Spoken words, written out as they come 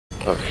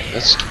Okay,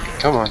 let's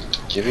come on.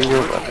 Give me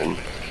your weapon.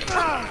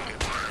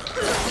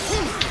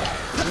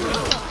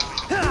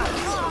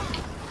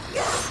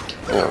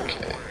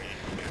 Okay.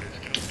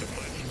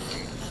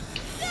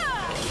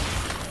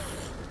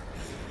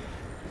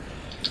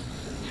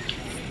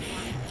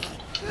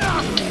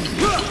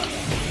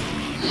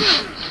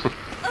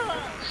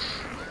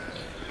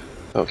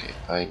 Okay,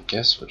 I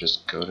guess we'll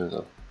just go to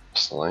the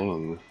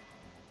plane.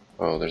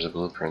 Oh, there's a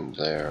blueprint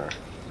there.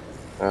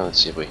 Well, let's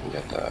see if we can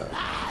get that.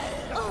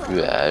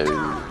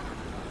 Wow.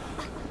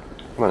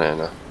 Come on,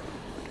 Anna.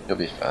 You'll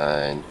be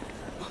fine.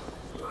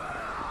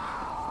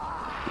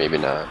 Maybe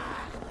not.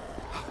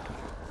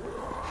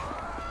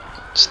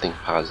 Just think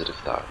positive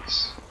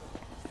thoughts.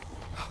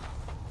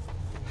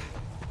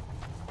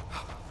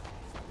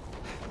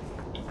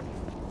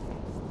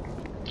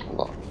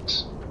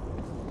 Locked.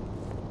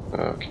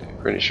 Okay,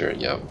 pretty sure.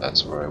 Yep,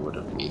 that's where I would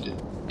have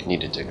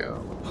needed to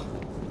go.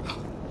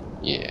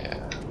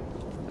 Yeah.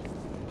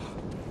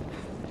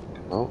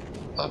 Oh,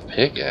 a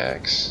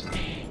pickaxe.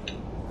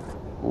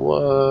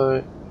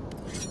 What?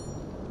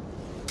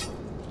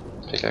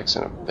 Pickaxe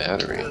and a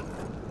battery.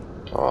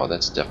 Oh,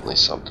 that's definitely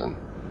something.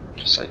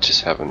 I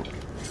just haven't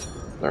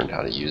learned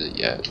how to use it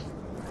yet.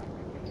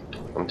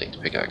 I'm gonna take the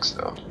pickaxe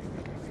though.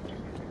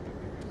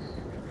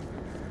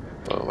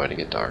 Oh, why'd it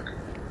get dark?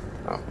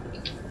 Oh.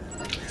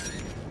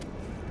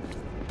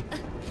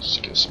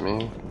 Excuse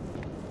me.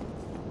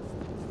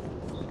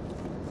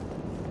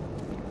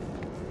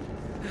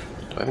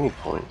 Do I have any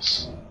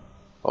points?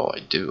 Oh, I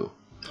do.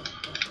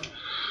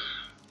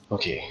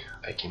 Okay,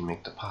 I can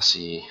make the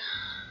posse.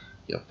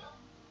 Yep.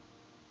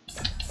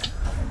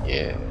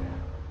 Yeah.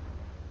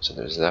 So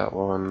there's that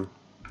one.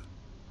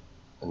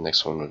 The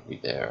next one would be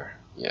there.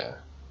 Yeah.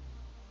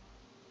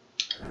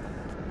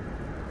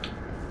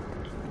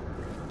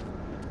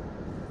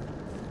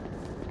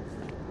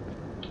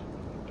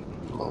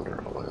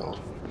 Motor oil.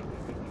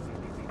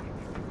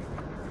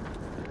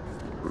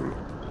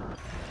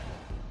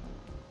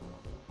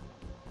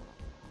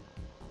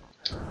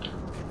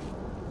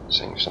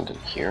 Saying something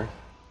here?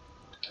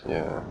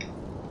 Yeah.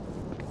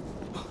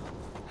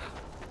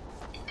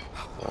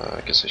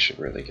 I guess I should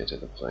really get to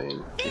the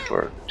plane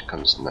before it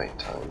becomes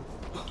nighttime.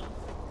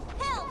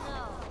 Hell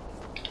no.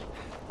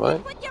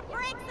 What? Put your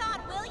brakes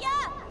on, will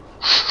ya?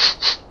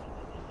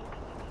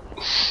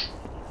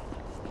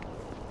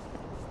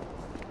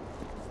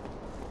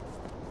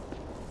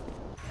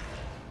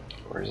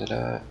 Where is it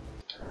at?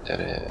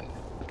 Dead end.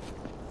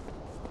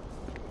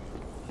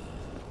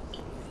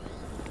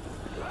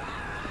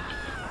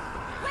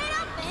 Wait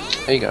up, man.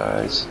 Hey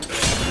guys.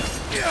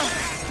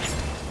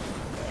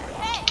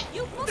 Hey,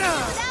 you moving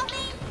without me?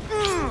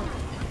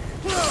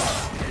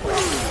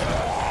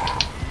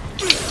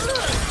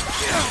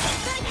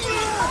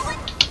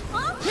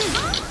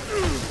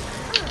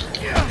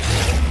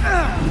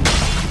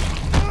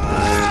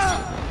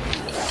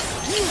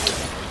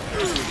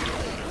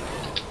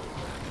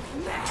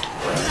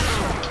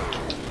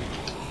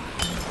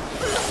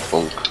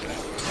 Bonk.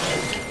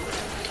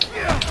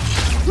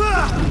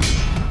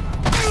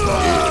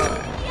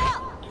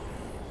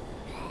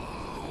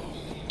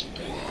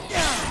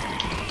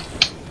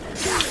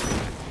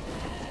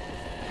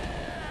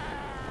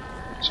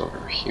 It's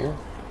over here.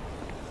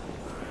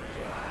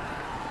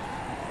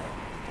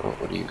 Oh,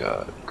 what do you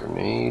got? A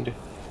grenade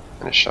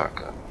and a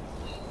shotgun.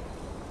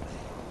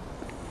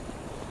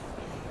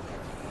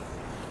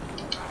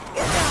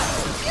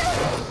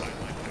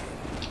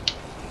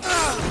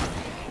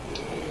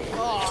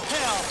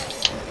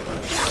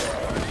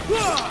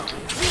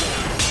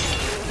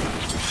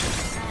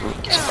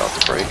 It's about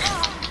to break.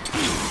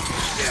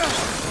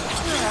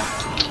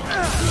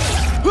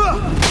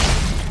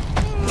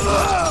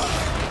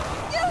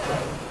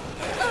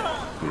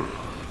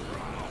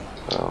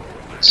 Well,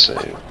 let's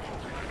save.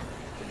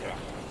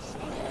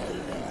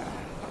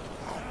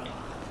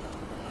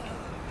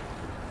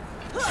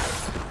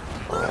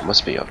 Oh, it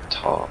must be up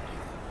top.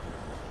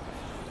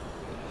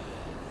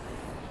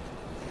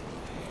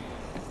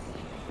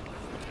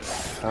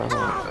 How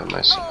am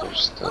I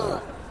supposed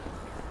to...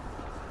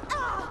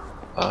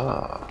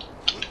 Ah.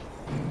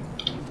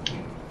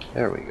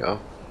 There we go.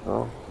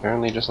 Well,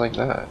 apparently just like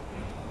that.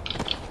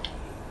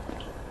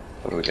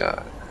 What do we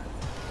got?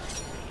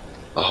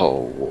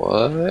 Oh,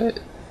 what?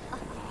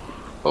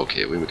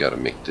 Okay, we gotta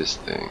make this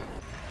thing.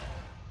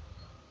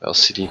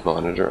 LCD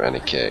monitor and a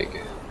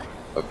keg.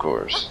 Of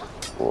course.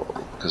 Well,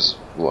 because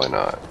why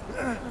not?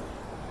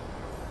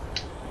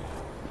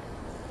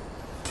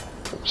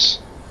 Oops.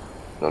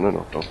 No, no,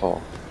 no, don't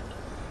fall.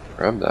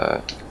 Grab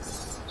that.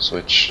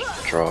 Switch.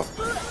 Drop.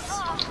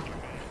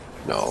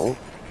 No.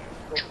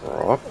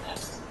 Drop.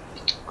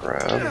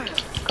 Grab.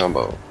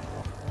 Combo.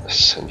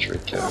 Sentry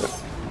cabinet.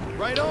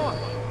 Right on.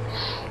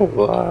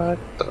 What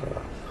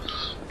the?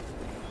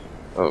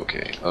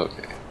 Okay,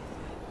 okay.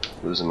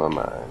 Losing my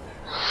mind.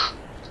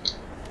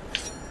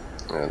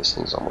 Yeah, this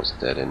thing's almost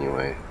dead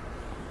anyway.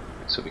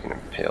 So we can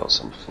impale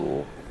some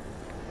fool.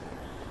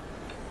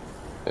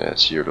 Yeah,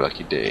 it's your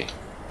lucky day.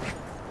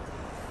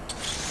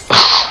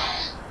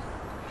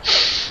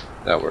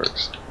 That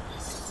works.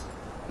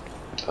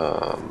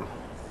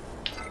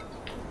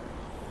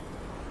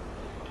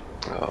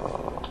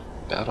 Oh,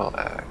 battle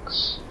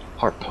axe.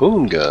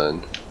 Harpoon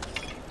gun?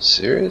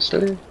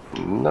 Seriously?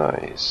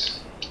 Nice.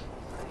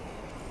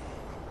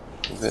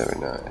 Very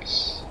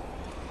nice.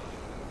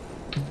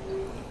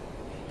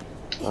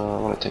 I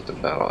want to take the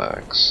battle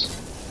axe.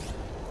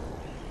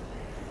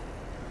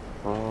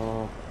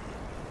 Oh,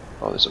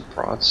 there's a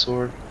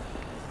broadsword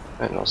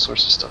and all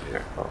sorts of stuff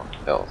here. Oh,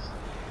 health.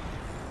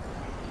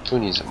 Who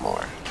needs it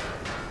more?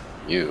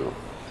 You.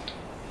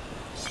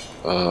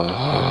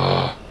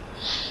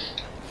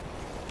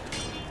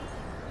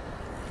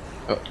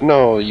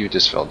 No, you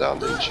just fell down,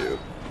 didn't you?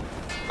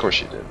 Of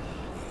course you did.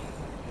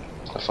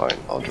 Fine,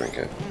 I'll drink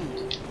it.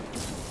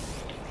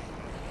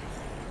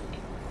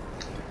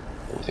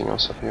 Anything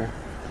else up here?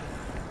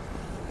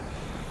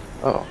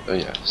 Oh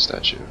yeah,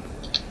 statue.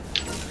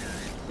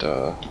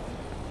 Duh.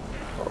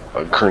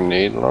 A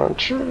grenade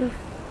launcher?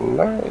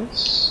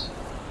 Nice.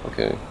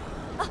 Okay.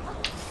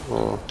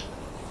 Well,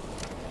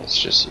 let's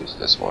just use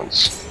this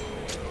once.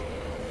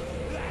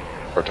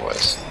 Or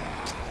twice.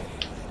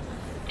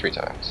 3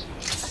 times.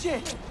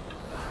 Shit.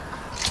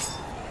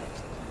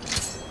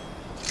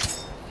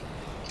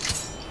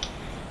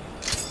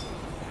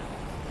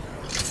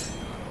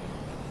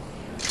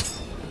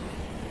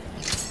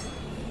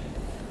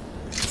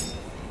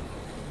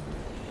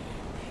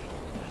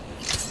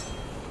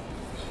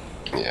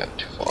 Yeah,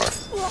 too far.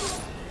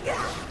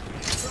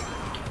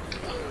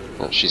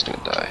 No, she's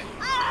gonna die.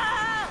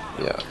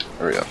 Yeah,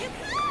 hurry up.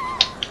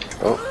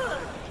 Oh.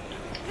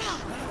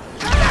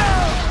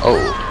 Oh.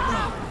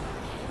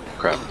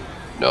 Crap.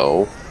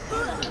 No.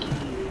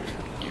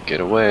 You get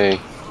away.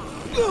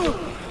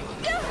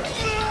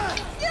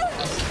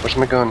 Where's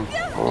my gun?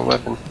 Oh, my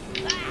weapon.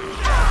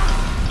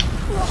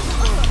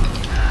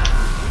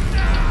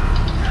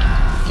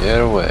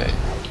 Get away.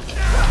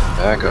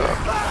 Back up.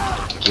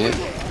 Get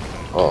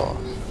off.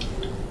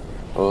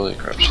 Holy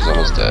crap, she's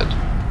almost dead.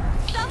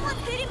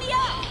 Someone's beating me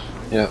up.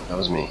 Yeah, that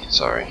was me.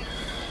 Sorry.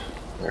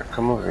 Here,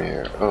 come over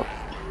here. Oh,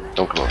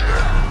 don't come over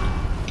here.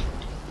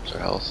 Is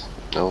there health?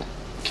 Nope.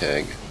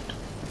 Keg.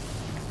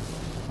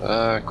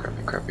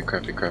 Crappy, crappy,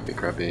 crappy, crappy,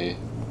 crappy.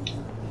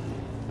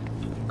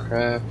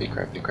 Crappy,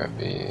 crappy,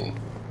 crappy.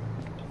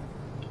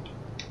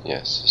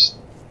 Yes, just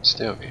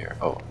stay over here.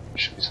 Oh, there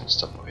should be some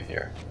stuff over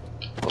here.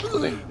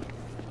 Hopefully.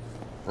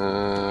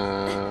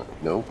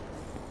 Nope.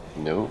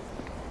 Nope.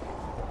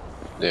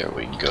 There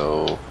we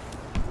go.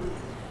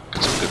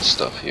 Got some good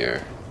stuff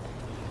here.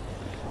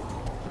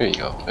 Here you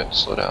go.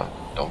 Slow down.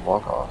 Don't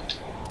walk off.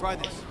 Try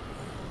this.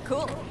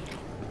 Cool.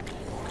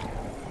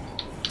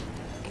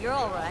 You're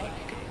all right.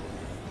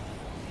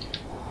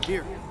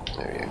 Here.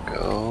 There you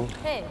go.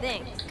 Hey,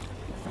 thanks.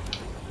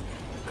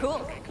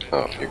 Cool.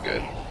 Oh, you're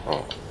good.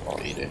 Oh,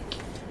 I'll eat it.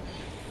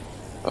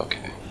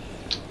 Okay.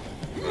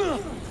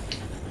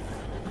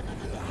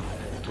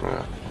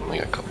 Only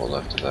got a couple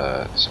left of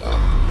that, so.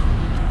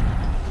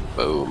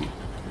 Boom.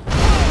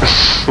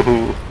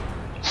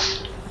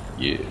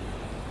 Yeah.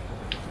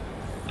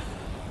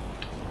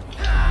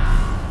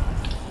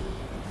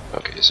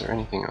 Okay, is there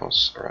anything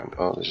else around?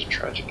 Oh, there's a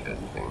tragic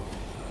ending.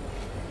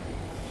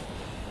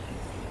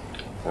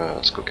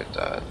 Let's go get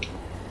that.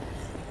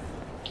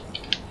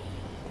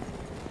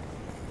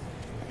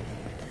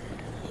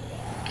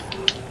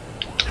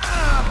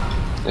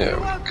 There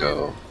we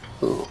go.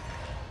 Ooh.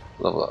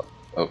 Level up.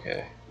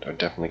 Okay. They're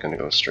definitely gonna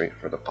go straight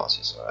for the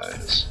posse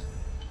size.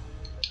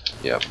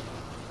 Yep.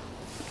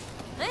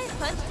 I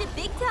punched it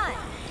big time.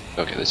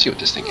 Okay, let's see what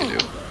this thing can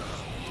do.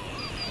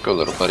 Go,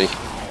 little buddy.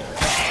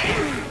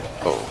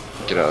 Oh,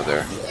 get out of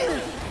there.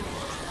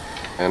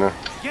 Anna?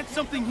 Get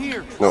something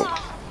here. No.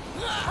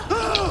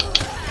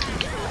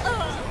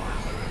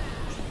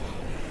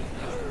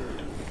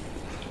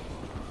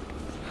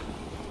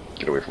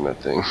 Get away from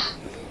that thing.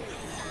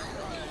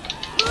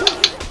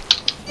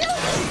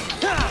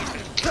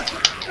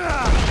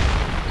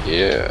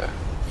 Yeah.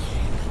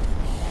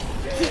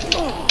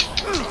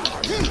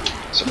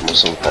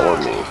 Someone follow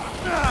me.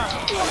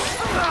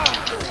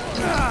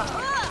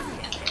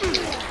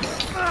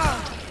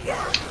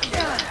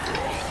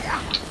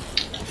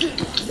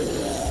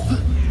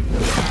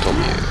 Come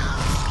here.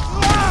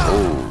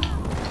 Oh.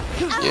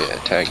 Yeah,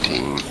 tag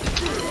team.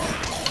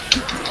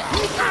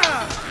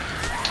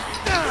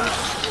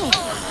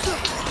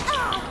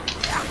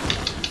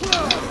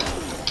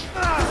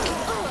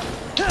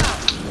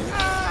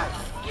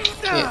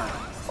 Yeah.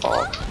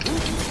 Oh.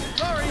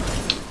 Sorry.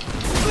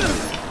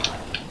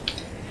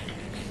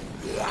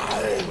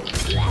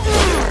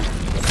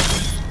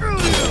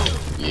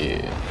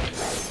 Yeah.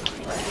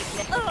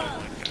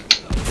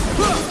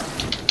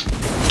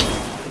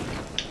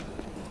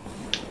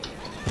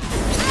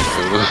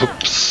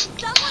 Oops.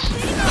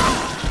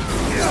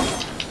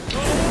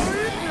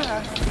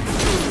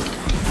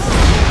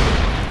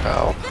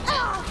 Ow.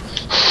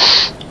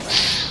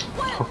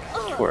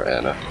 Poor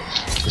Anna.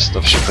 The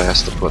stuff she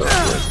has to put up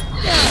with.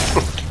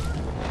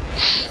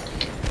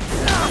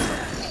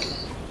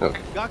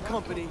 Okay. Got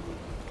company.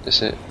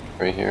 Is it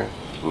right here?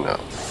 No.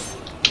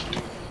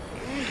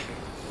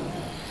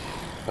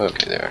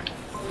 Okay, there.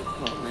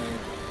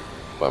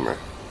 Bummer.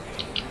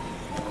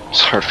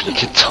 Sorry when you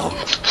get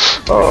dumped.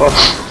 Oh,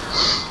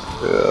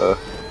 yeah,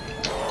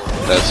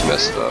 that's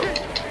messed up.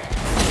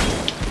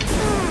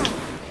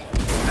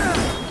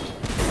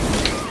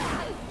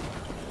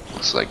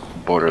 It's like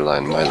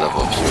borderline my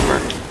level of humor.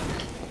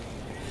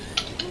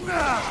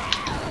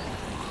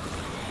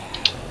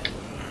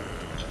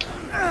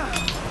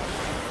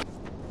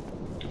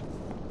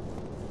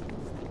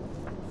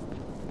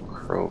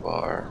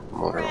 Crowbar,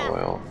 motor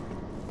oil.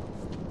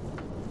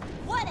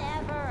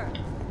 Whatever.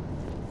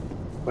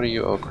 What are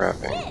you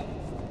crapping?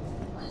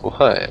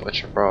 What?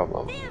 What's your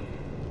problem?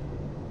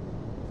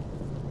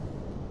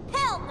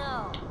 Hell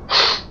no.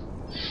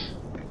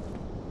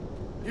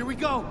 Here we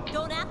go.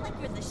 Don't act like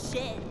you're the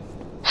shit.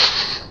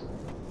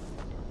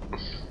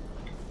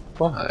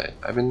 Why?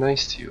 I've been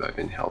nice to you. I've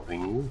been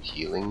helping you,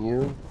 healing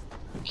you,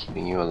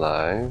 keeping you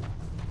alive.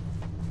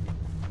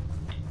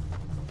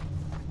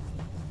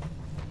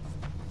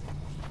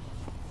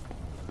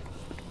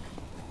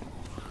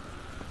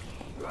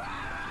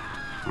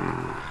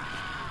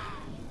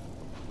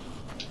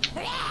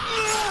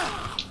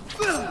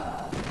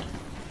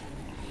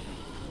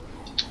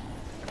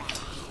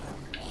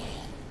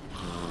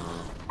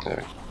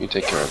 There, you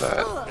take care of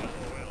that.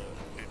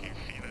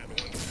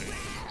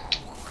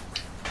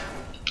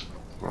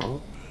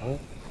 No? What?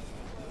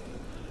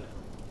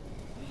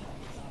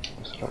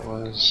 That's what it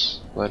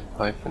was. Lead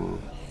pipe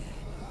and...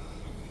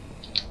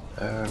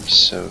 I'm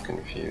so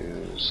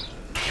confused.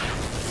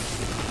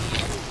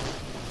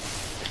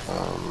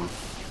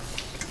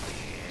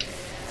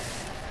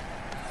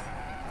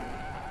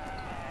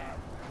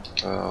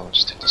 Oh, I'll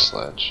just take the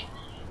sledge.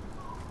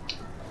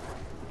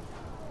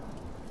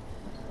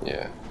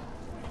 Yeah.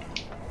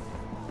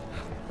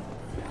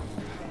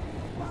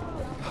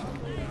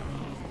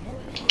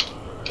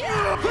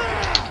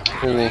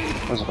 Really?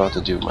 I was about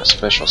to do my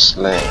special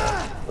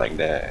slam like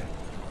that.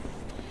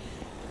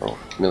 Oh,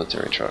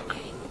 military truck.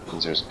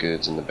 Means there's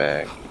goods in the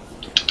bag.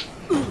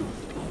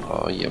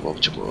 Oh yeah,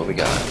 what we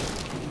got?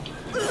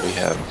 We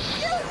have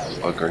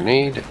a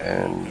grenade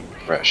and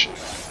ration.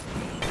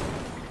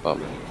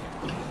 Bummer.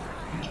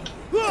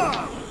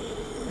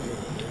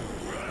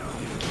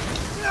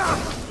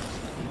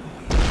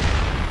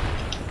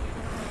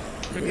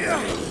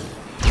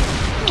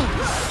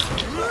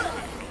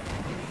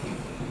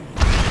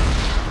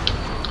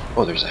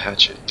 Oh, there's a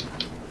hatchet.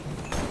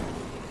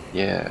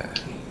 Yeah.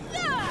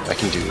 I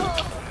can do...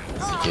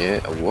 Yeah,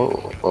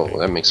 whoa. Oh,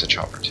 that makes a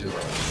chopper too.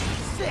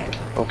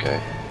 Okay.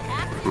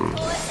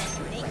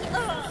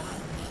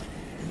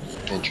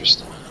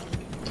 Interesting.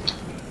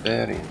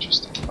 Very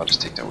interesting. I'll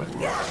just take that with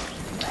me.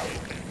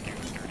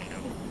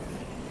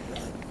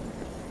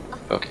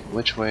 Okay,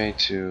 which way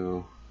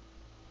to...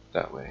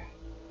 That way.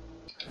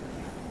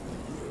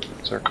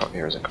 Is there a car?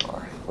 Here's a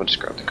car. We'll just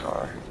grab the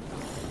car.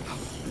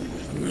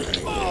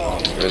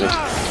 Ready?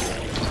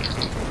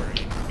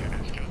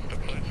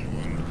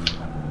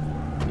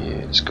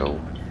 Yeah, let's go.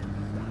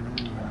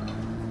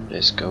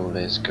 Let's go,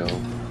 let's go.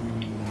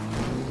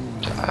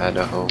 To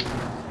Idaho.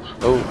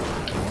 Oh!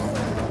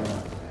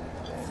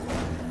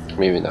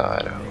 Maybe not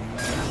Idaho.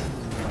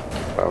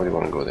 Why would you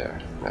want to go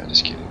there? Nah,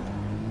 just kidding.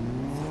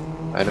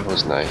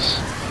 Idaho's nice.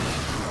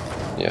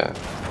 Yeah.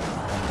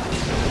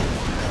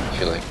 I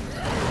feel like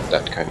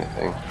that kind of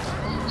thing.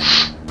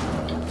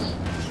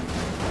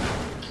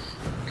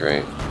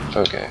 Great.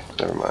 Okay,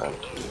 never mind.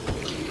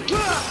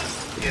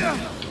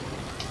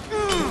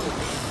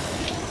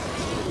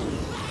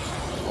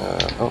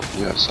 Oh,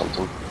 you have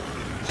something.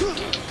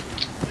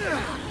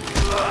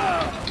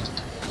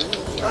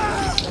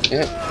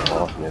 Get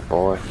off me,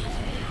 boy.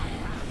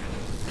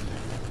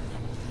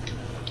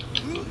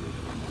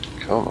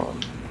 Come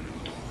on.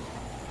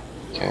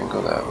 Can't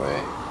go that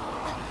way.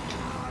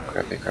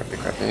 Crappy, crappy,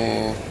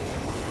 crappy.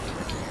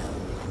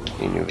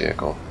 Need a new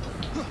vehicle.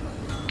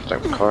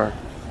 Type of car.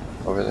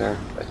 Over there,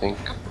 I think.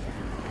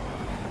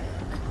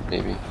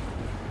 Maybe.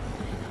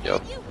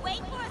 Yup.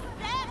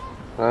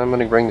 I'm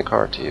gonna bring the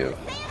car to you.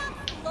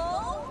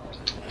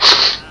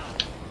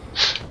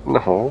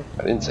 No,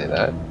 I didn't say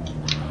that.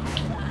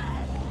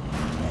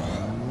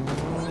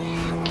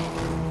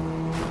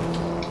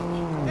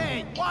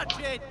 Hey, watch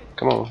it.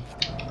 Come on.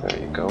 There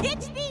you go.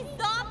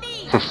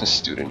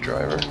 Student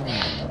driver.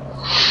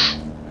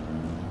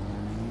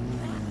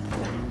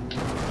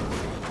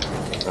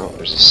 Oh,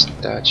 there's a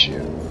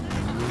statue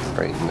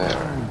right in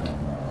there.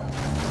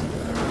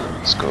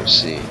 Let's go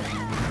see.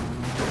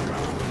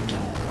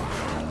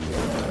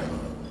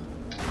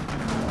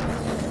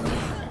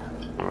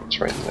 Oh, it's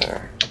right in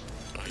there.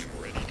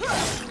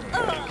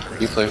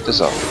 You play with the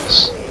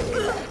zombies.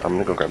 I'm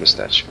gonna go grab a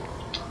statue.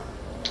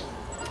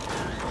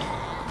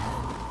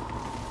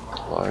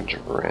 Large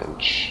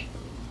wrench.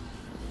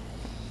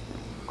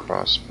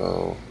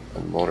 Crossbow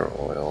and motor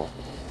oil.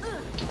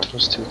 Are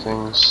those two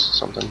things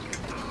something?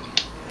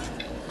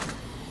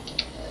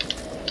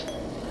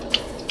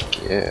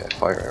 Yeah,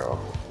 fire arrow.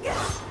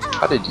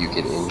 How did you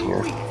get in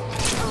here?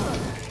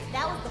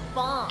 That was the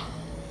bomb.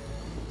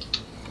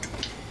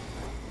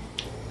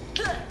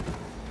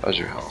 How's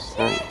your health?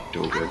 Alright,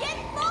 doing good.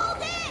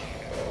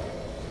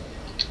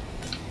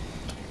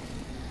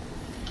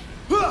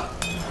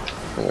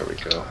 There we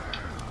go.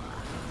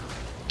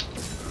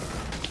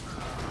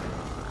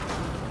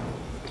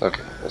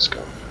 Okay, let's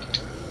go.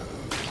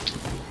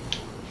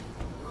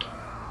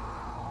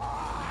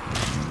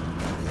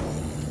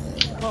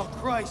 Oh,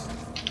 Christ.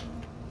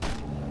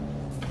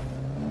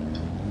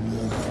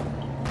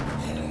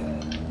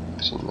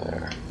 What's in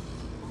there?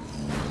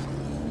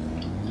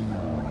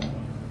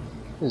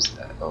 What is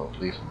that? Oh,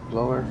 leaf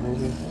blower,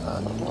 maybe?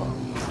 I don't know.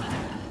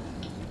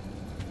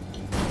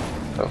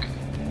 Okay.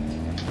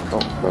 Oh,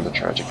 another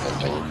tragic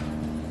ending.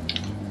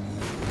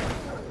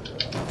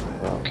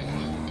 Okay.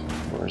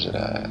 Where's it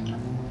at?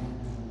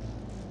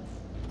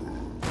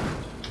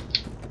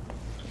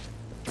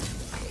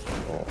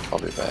 Oh, I'll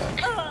be back.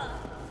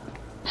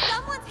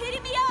 Someone's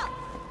hitting me up!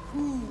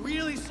 Ooh,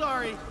 really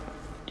sorry.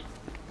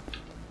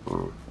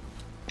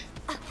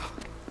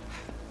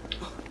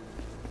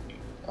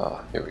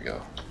 Ah, here we go.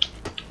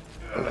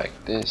 Like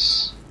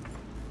this.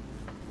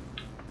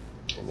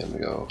 And then we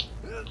go,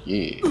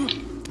 yeah.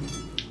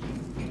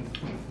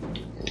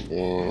 And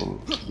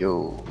then,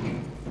 yo.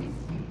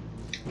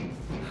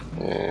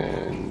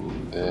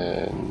 And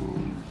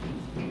then,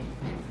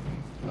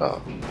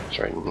 oh, it's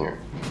right in here.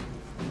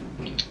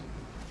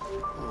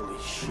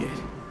 Holy shit.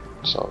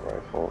 Assault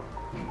rifle.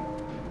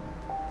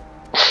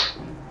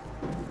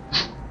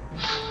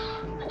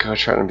 Go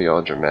trying to be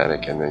all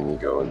dramatic and then you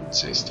go and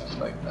say stuff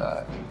like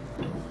that.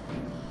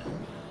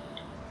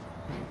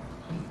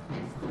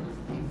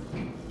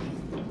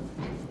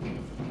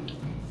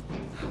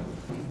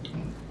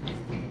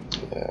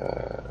 I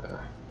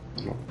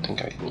don't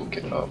think I can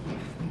get up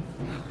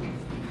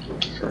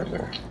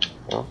further.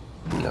 Oh,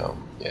 no.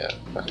 Yeah,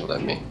 not gonna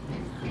let me.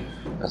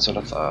 That's what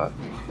I thought.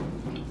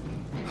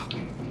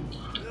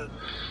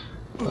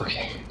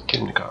 Okay, get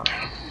in the car.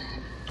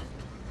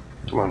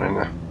 Come on,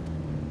 Anna.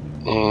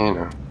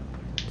 Anna.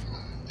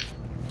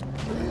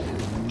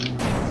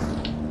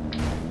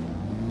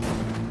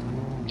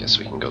 Guess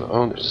we can go.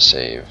 Oh, there's a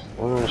save.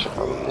 Oh, I should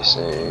probably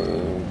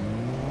save.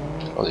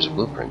 Oh, there's a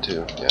blueprint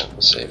too. Yeah,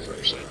 let's save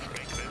first.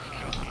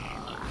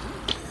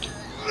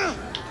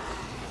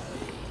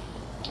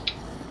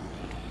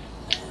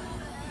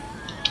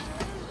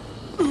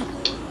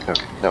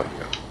 Okay, now we can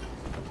go.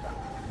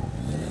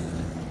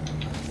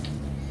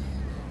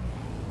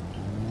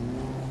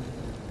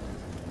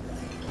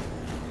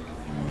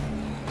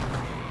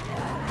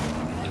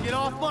 Get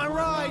off my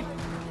ride!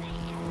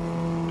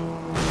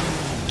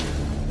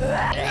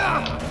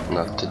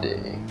 Not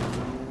today.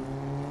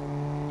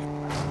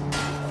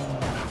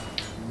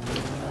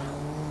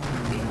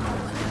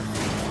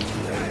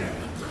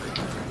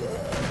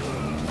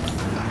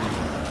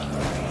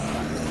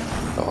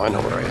 Oh, I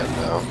know where I am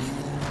now.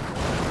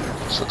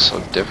 This looks so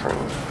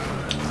different.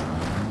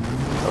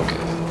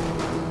 Okay.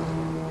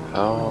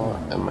 How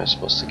am I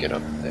supposed to get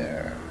up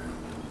there?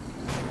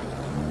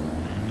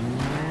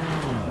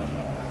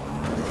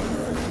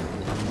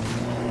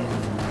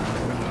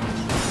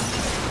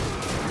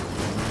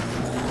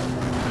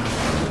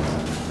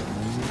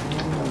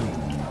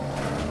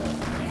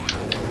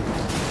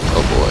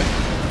 Oh boy.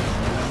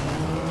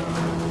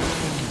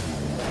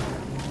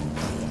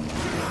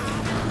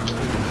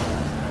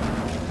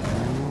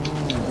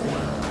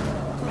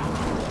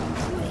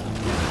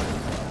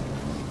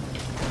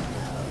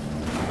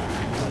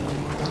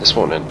 This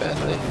won't end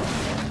badly.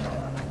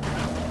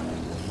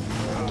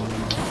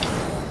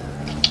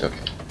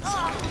 Okay.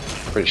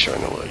 Pretty sure I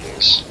know what it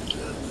is.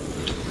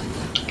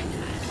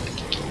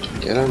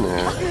 Get in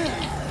there.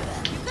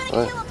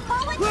 What?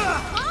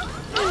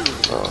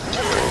 Oh,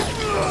 great.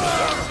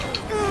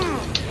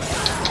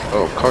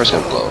 Oh, car's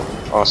gonna blow.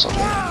 Awesome.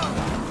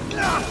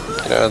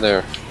 Get out of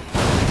there.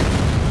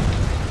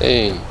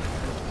 Hey.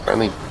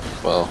 Finally,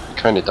 well,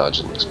 kinda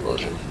dodged an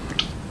explosion.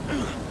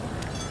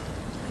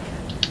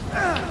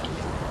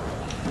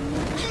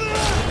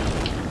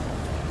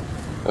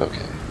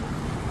 Okay.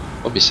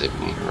 I'll be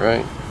saving you,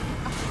 right?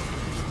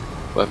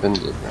 Weapon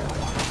blueprint.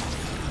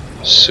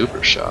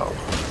 Super shout.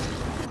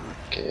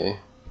 Okay.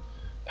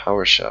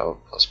 Power shout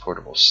plus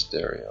portable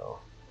stereo.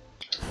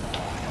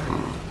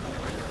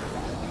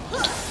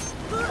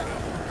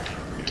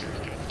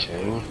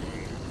 Okay.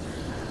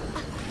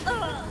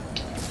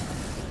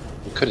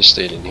 We could have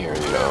stayed in here,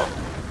 you know.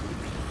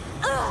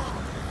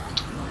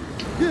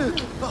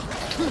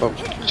 Oh,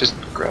 just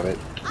grab it.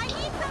 I need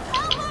some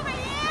help over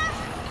here!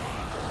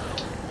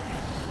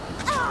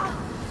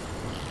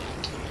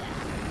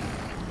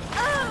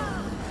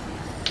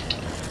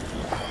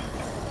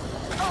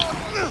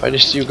 Why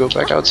did you go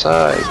back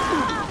outside?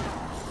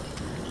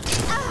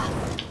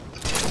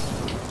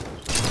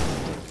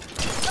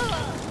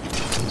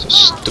 It's a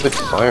stupid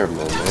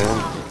fireman, man.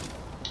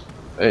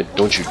 Hey,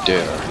 don't you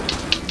dare.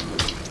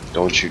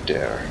 Don't you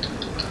dare.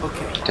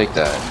 Okay. Take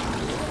that.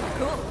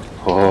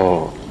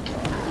 Oh.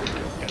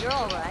 You're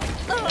alright.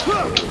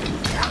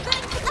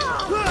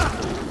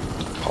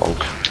 Punk.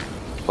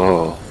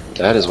 Oh.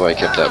 That is why I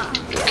kept that.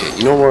 Okay,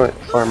 you know what,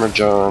 Farmer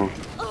John?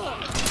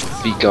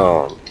 Be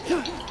gone.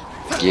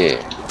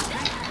 Yeah.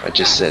 I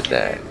just said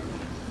that.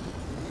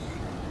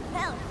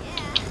 Hell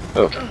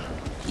yeah. Okay.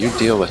 You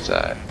deal with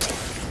that.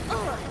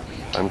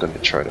 I'm gonna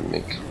try to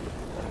make...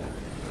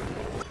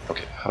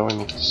 Okay, how do I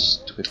make this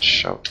stupid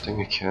shout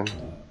thing again?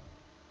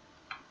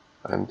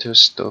 I'm too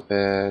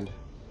stupid.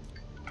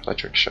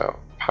 Electric shout.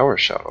 Power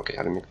shout. Okay,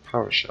 how to make a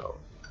power shout.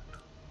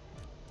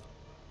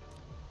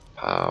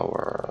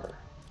 Power.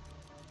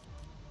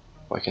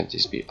 Why can't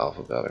these be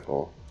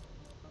alphabetical?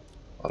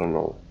 I don't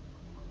know.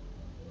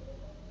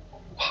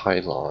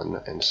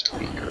 Pylon and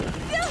speaker.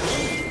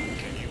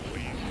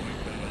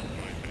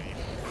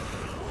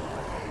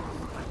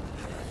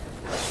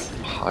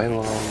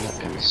 Pylon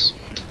and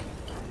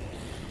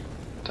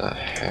the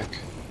heck?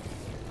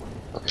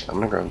 Okay, I'm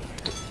gonna grab.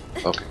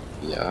 Okay,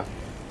 yeah.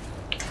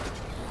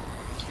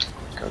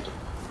 Grab the.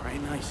 Very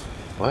nice.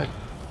 What?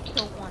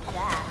 Don't want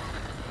that.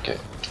 Okay,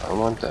 I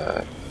want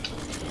that.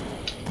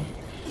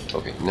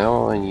 Okay, now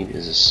all I need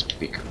is a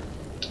speaker.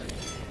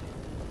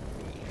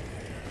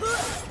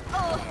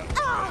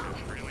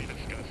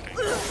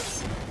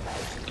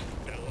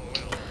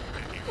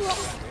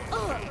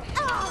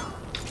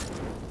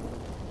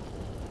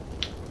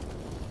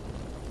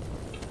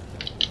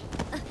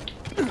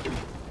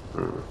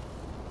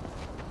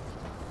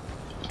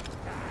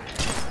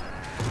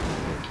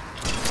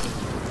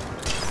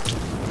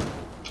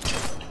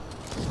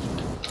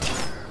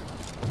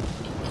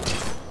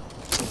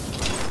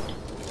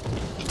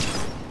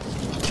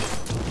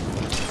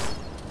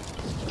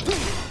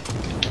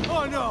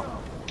 Oh no!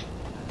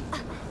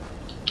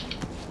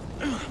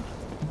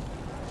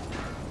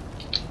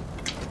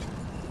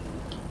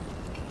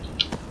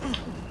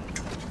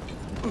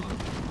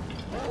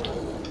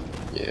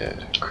 Yeah,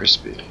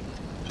 crispy.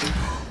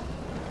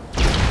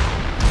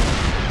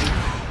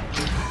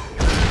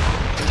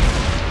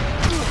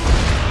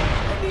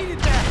 I needed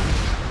that!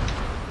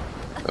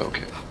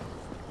 Okay.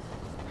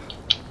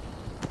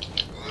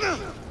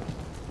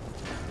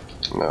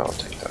 No, I'll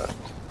take that.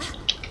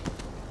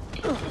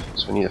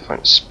 So we need to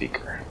find a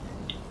speaker.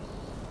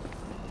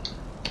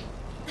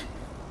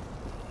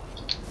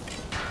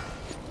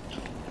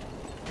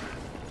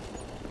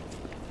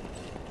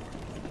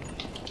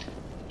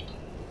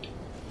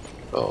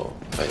 Oh,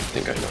 I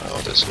think I know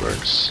how this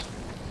works.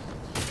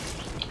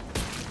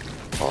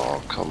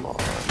 Oh, come on.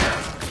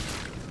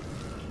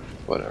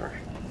 Whatever.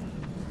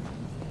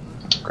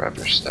 Grab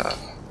your staff.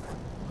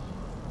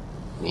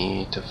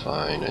 Need to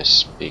find a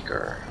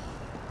speaker.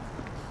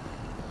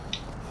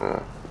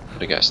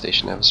 Would a gas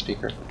station have a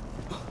speaker?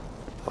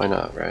 Why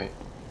not, right?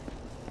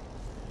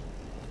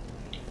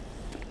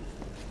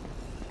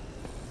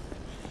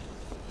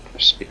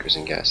 There's speakers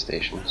in gas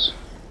stations.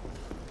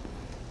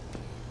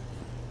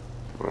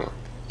 Well,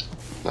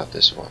 not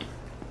this one.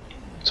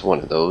 It's one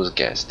of those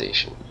gas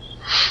stations.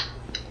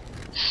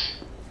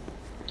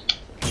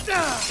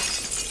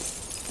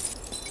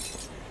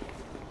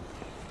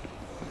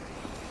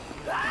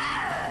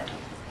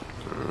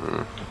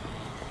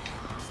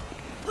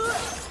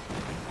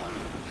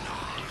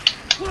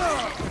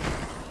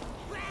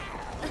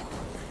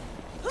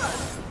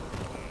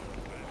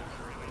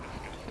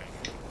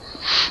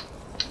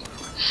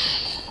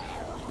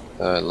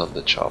 I love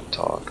the chop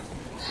talk.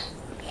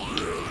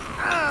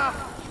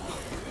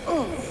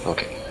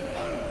 Okay.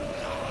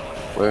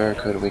 Where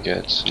could we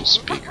get some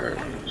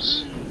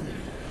speakers?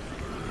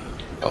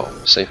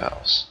 Oh, safe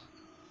house.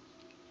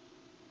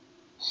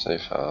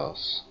 Safe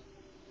house.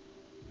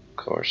 Of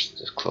course,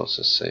 the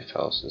closest safe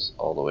house is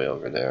all the way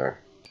over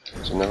there.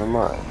 So never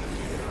mind.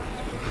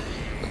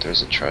 But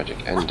there's a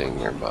tragic ending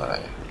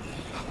nearby.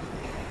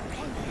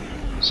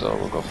 So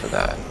we'll go for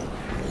that.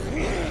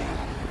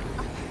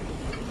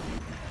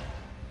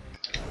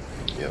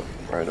 Yep,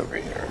 right over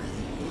here.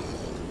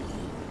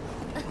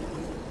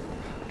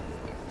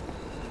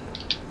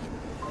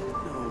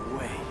 No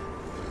way.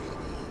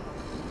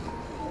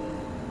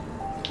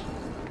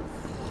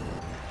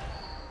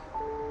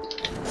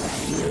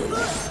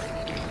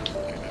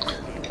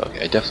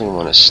 Okay, I definitely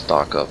want to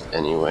stock up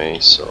anyway,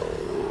 so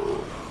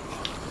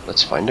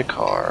let's find a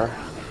car.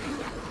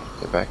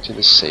 Get back to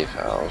the safe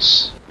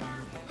house.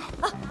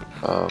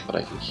 But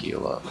I can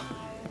heal up.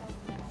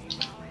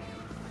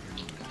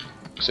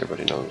 Because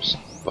everybody knows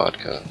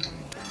vodka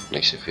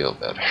makes you feel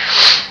better.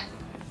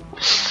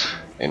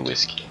 And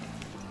whiskey.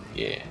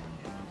 Yeah.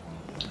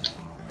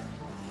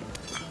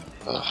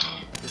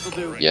 This'll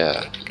do.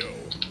 Yeah.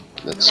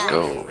 Let's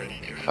go.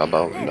 How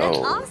about That's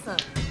no? awesome.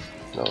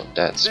 No,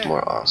 that's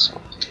more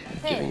awesome.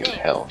 Giving you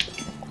health.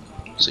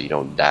 So you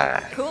don't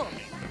die. Cool.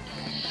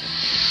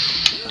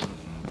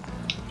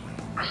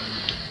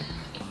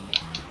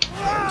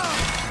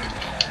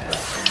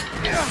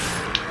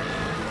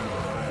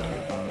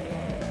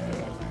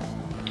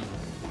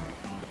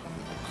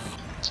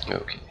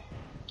 Okay.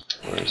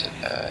 Where is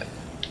it at?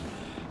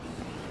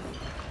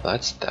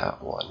 That's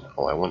that one.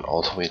 Oh, I went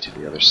all the way to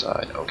the other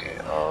side. Okay,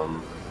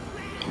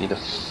 I need to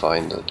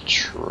find the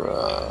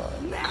truck.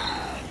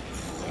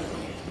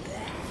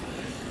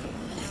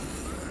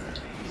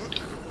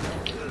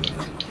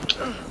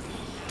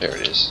 There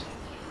it is.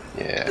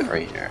 Yeah,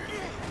 right here.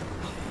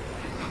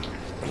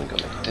 I'm gonna go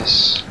like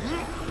this.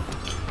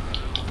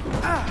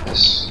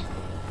 This.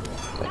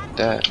 Like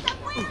that.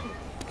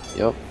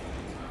 Yup.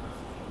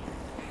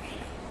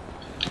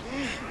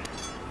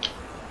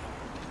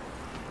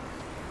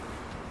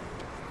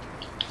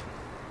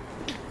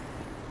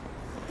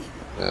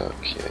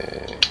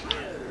 Okay.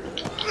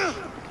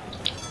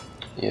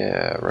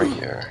 Yeah, right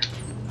here.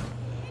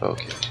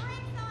 Okay.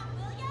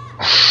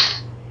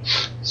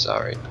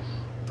 Sorry.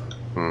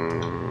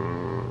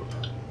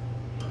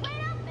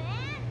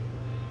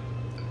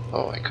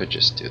 Oh, I could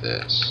just do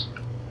this.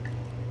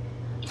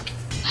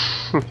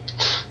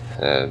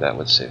 That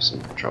would save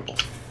some trouble.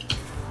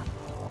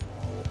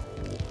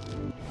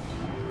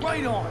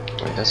 Right on.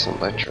 Wait, that's an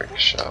electric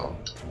shell.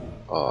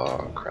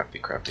 Oh, crappy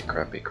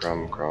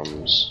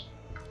crumbs.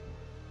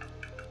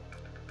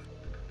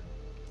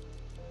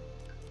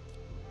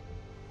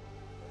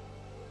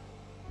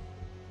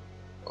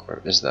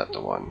 Or is that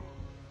the one?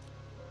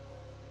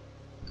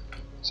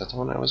 Is that the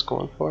one I was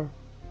going for?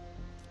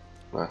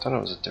 No, I thought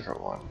it was a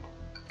different one.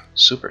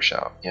 Super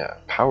shout, yeah.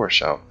 Power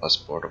shout plus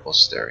portable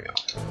stereo.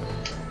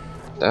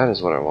 That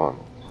is what I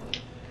want.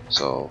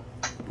 So,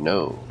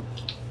 no.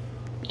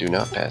 Do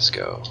not pass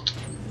go.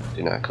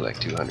 Do not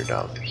collect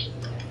 $200.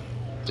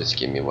 Just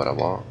give me what I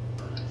want.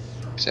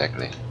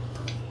 Exactly.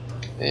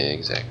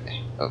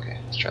 Exactly. Okay,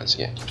 let's try this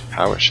again.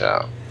 Power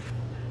shout.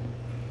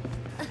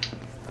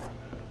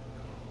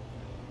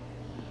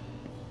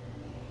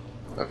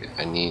 Okay,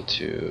 I need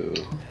to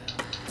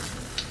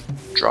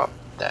drop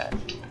that.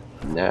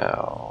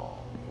 Now,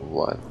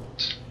 what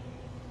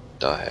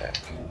the heck?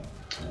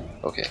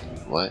 Okay,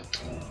 what?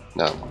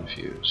 Now I'm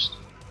confused.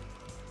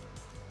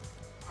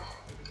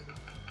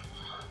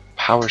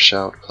 Power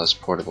shout plus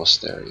portable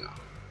stereo.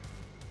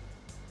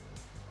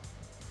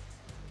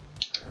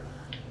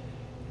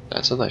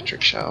 That's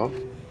electric shout.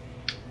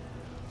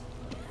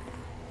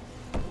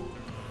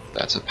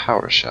 That's a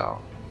power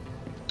shout.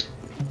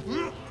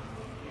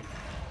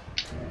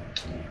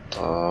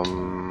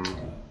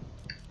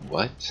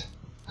 What?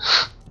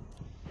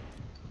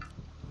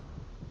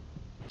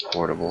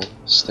 Portable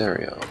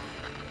stereo.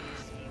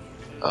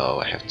 Oh,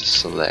 I have to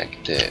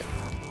select it.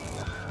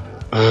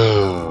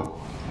 Oh.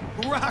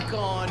 Rock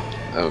on.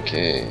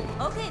 Okay.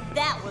 Okay,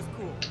 that was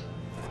cool.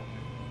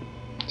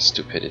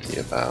 Stupidity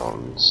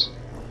abounds.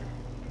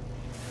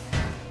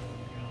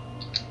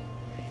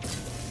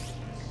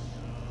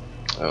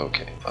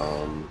 Okay,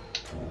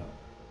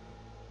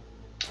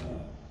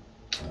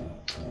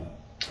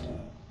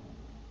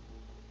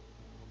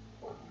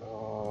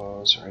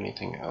 is there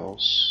anything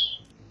else?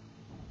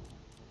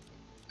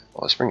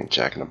 Well, let's bring a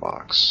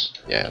Jack-in-a-Box.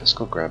 Yeah, let's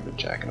go grab the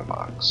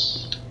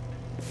Jack-in-a-Box.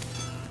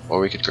 Or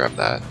we could grab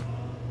that.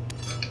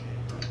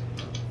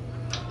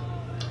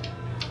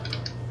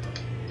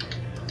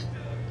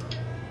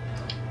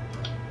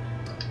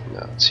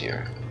 No, it's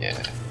here.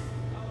 Yeah.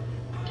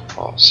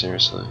 Oh,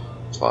 seriously?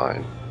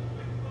 Fine.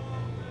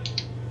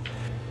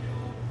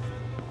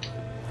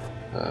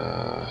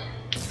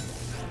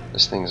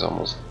 This thing's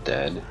almost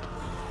dead.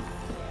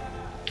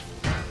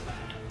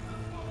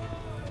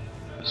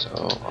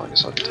 So, I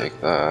guess I'll take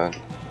that.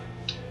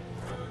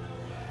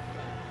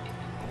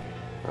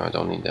 I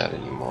don't need that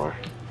anymore.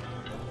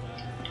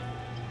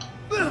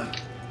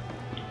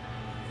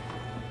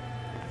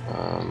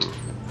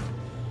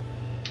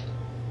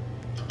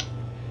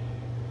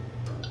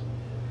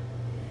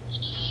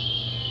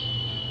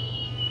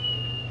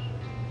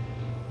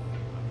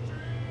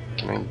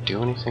 Can I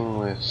do anything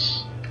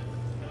with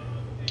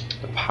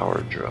the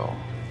power drill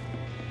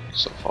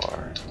so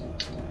far?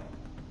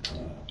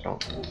 I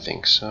don't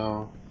think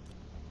so.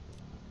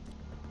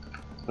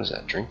 What is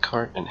that? Drink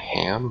cart and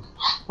ham?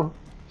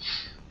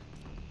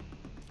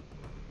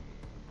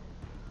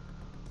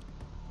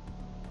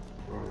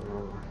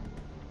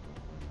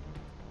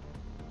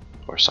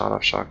 Or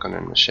sawed-off shotgun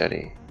and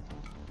machete.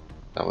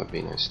 That would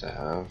be nice to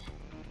have.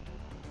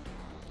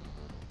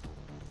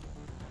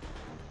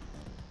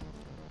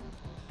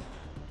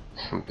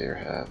 Beer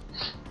hat.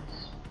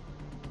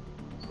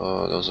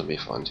 Oh, those would be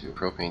fun too.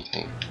 Propane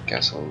tank,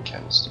 gasoline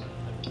canister.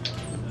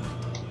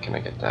 Can I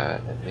get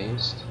that at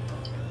least?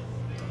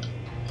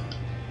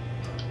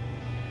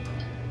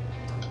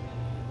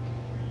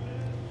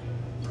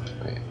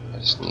 Wait, I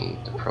just need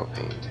the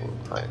propane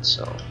tank by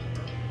itself.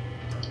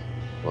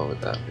 What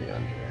would that be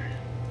under?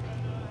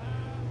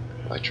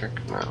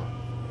 Electric? No.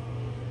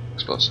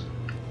 Explosive.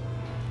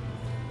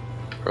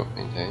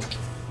 Propane tank.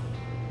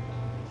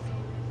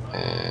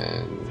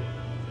 And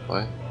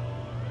what?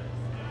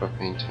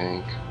 Propane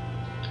tank.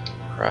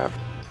 Crap.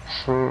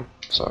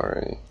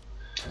 Sorry.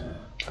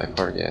 I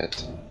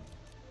forget.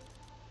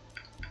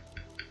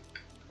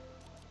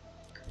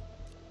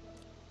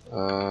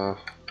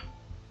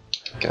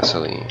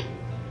 Gasoline.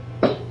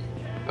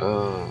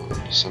 Oh,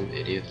 some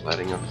idiot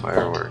lighting up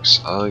fireworks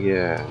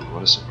again.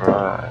 What a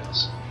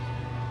surprise.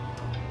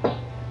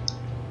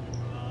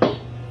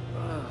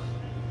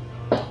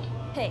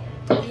 Hey,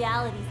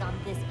 reality's on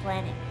this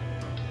planet.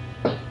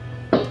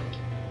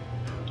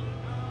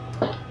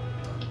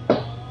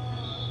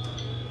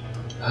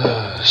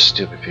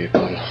 Stupid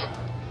people.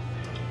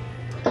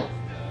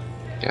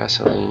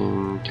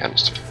 Gasoline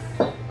canister.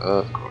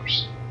 Of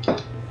course.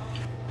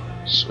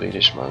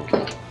 Swedish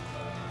monkey.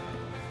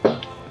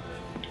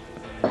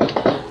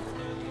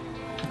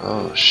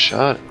 Oh,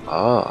 shut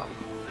up.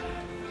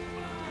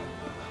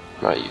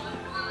 Not you.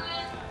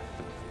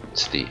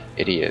 It's the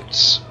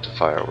idiots with the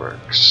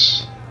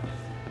fireworks.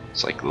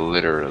 It's like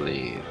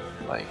literally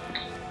like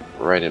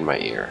right in my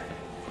ear.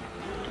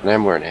 And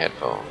I'm wearing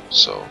headphones,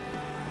 so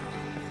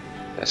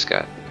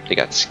they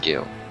got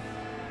skill.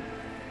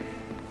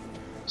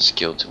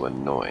 Skill to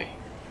annoy.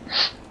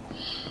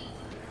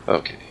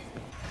 Okay.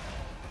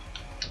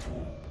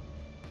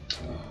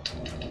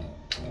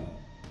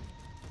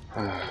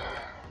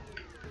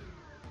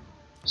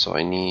 So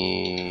I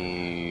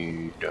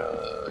need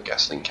a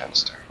gasoline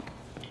canister.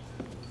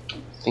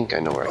 I think I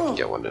know where I can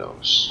get one of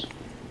those.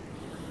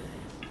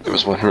 There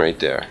was one right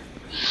there.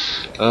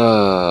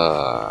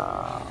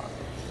 Of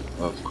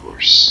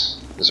course.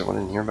 Is there one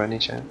in here by any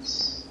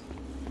chance?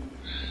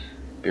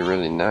 Be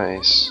really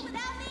nice.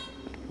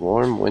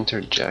 Warm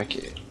winter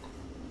jacket.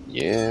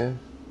 Yeah.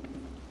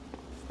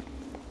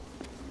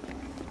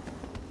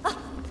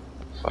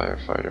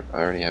 Firefighter. I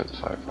already have the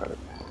firefighter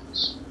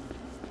pants.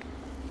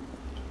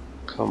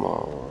 Come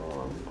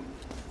on.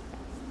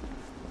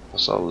 I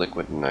saw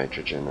liquid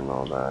nitrogen and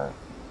all that.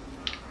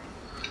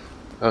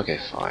 Okay,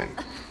 fine.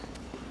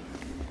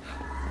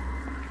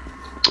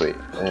 Wait,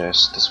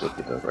 yes, this would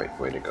be the right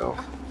way to go.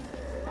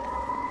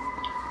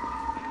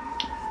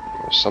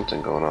 There's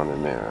something going on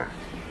in there.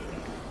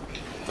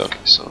 Okay,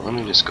 so let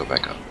me just go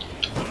back up.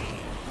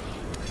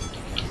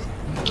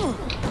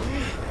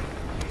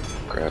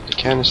 Grab the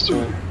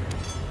canister.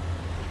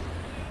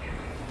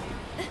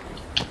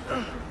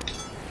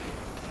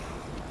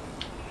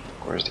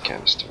 Where's the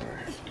canister?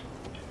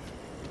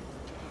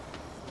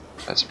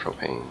 That's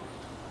propane.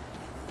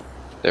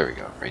 There we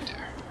go, right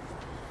there.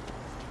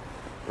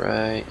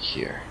 Right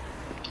here.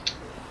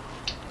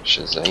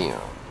 Shazam.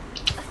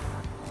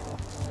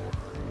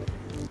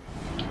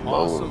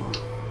 Awesome.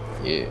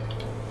 Yeah.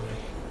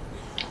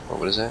 Oh,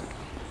 what is that?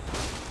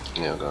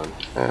 Nail gun.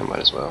 Might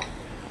as well.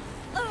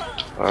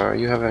 Are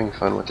you having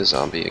fun with the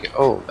zombie again?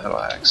 Oh, battle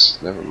axe.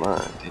 Never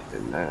mind. Take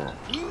that.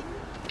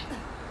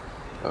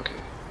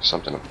 Okay,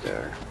 something up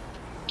there.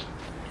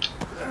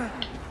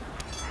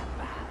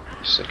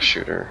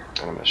 6-shooter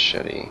and a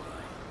machete.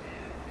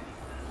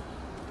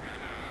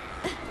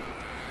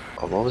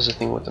 Oh, what was the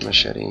thing with the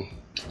machete?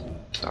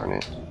 Darn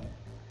it.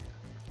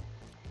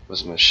 It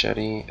was a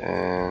machete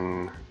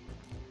and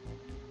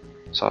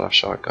sawed-off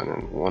shotgun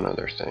and one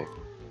other thing.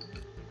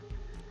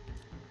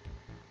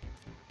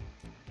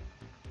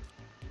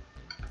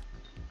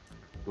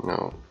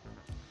 No.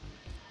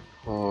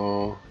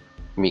 Oh,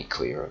 meat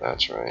cleaver,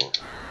 that's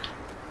right.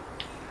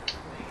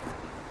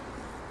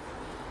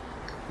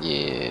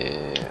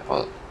 Yeah,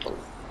 I'll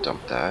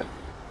dump that.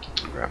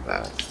 Grab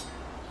that.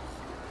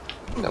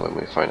 Now when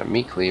we find a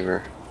meat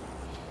cleaver,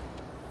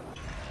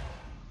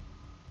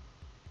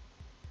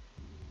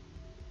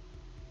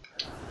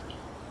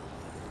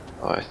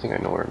 oh, I think I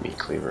know where a meat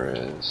cleaver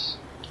is.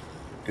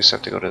 Just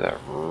have to go to that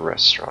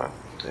restaurant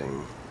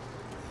thing.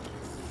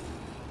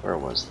 Where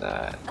was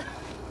that?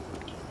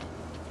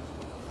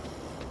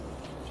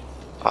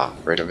 Ah,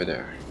 right over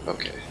there.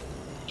 Okay.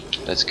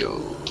 Let's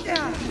go.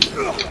 Yeah.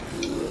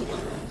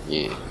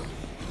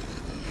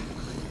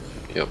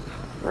 Yep.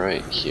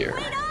 Right here.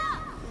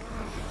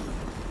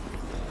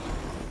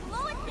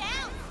 Slow it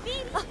down,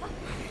 Speedy.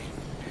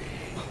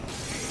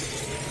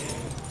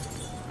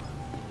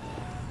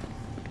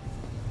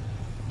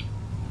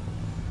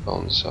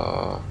 Bone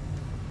saw.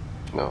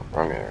 No,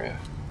 wrong area.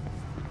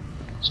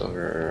 It's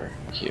over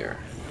here.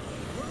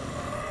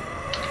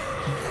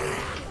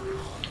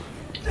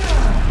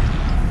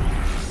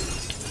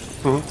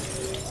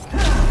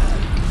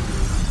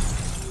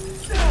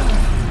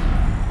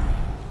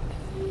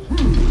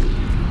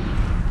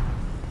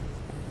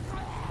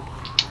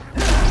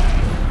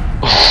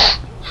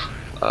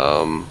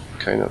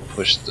 Kind of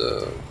push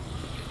the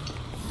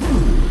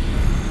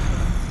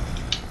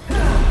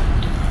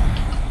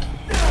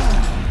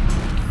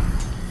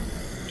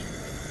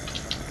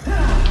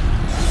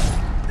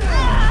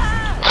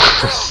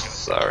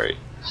sorry.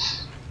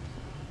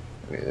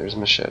 Okay, there's a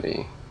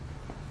machete.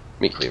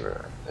 Meat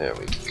cleaver. There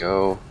we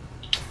go.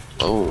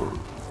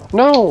 Boom.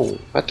 No!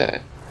 Not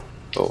that.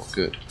 Oh,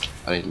 good.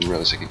 I didn't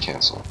realize I could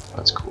cancel.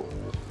 That's cool.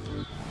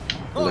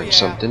 Learn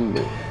something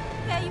new.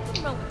 Yeah, you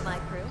can roll with my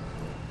crew.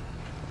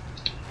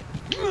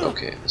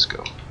 Okay, let's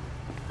go.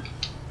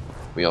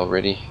 We all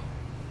ready?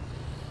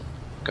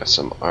 Got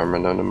some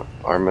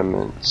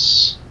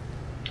armaments.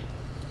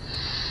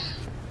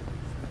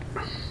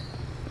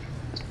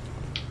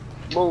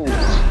 Move!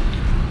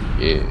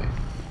 Yeah.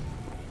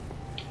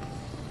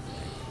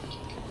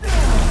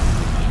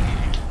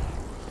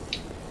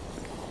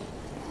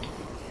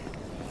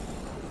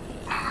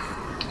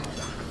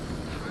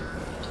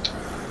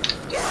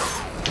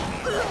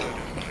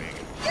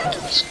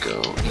 Let's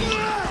go.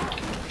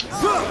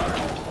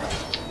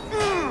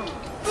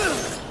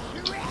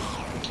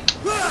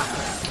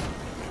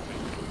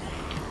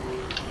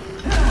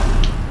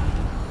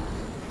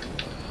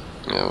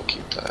 Yeah, we'll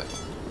keep that.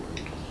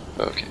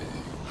 Okay.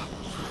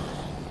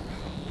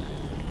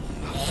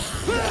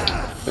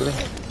 Really?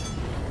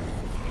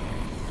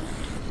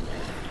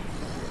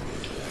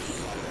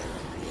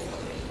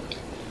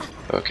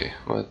 Okay,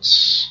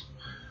 let's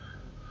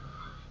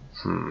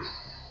You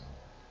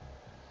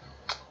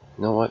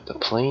know what? The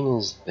plane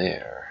is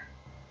there,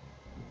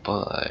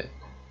 but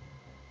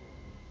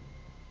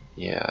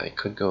yeah, I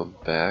could go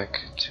back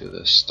to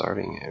the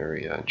starting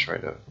area and try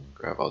to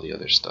grab all the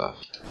other stuff.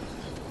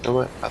 You know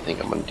what? I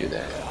think I'm gonna do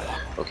that.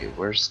 Okay,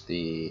 where's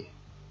the...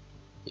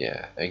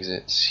 yeah,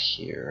 exit's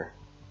here.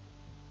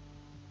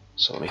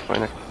 So let me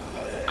find a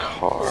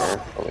car.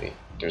 Oh wait,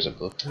 there's a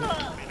blueprint.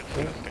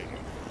 Okay.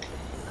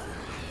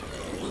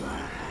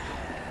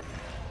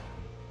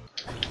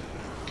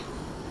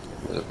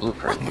 There's a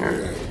blueprint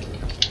here.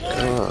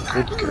 Oh,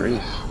 good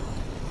grief.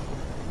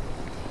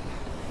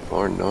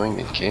 More annoying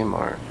than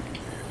Kmart.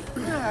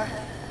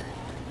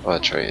 Oh,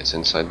 that's right, it's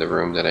inside the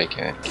room that I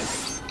can't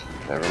get.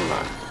 Never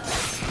mind.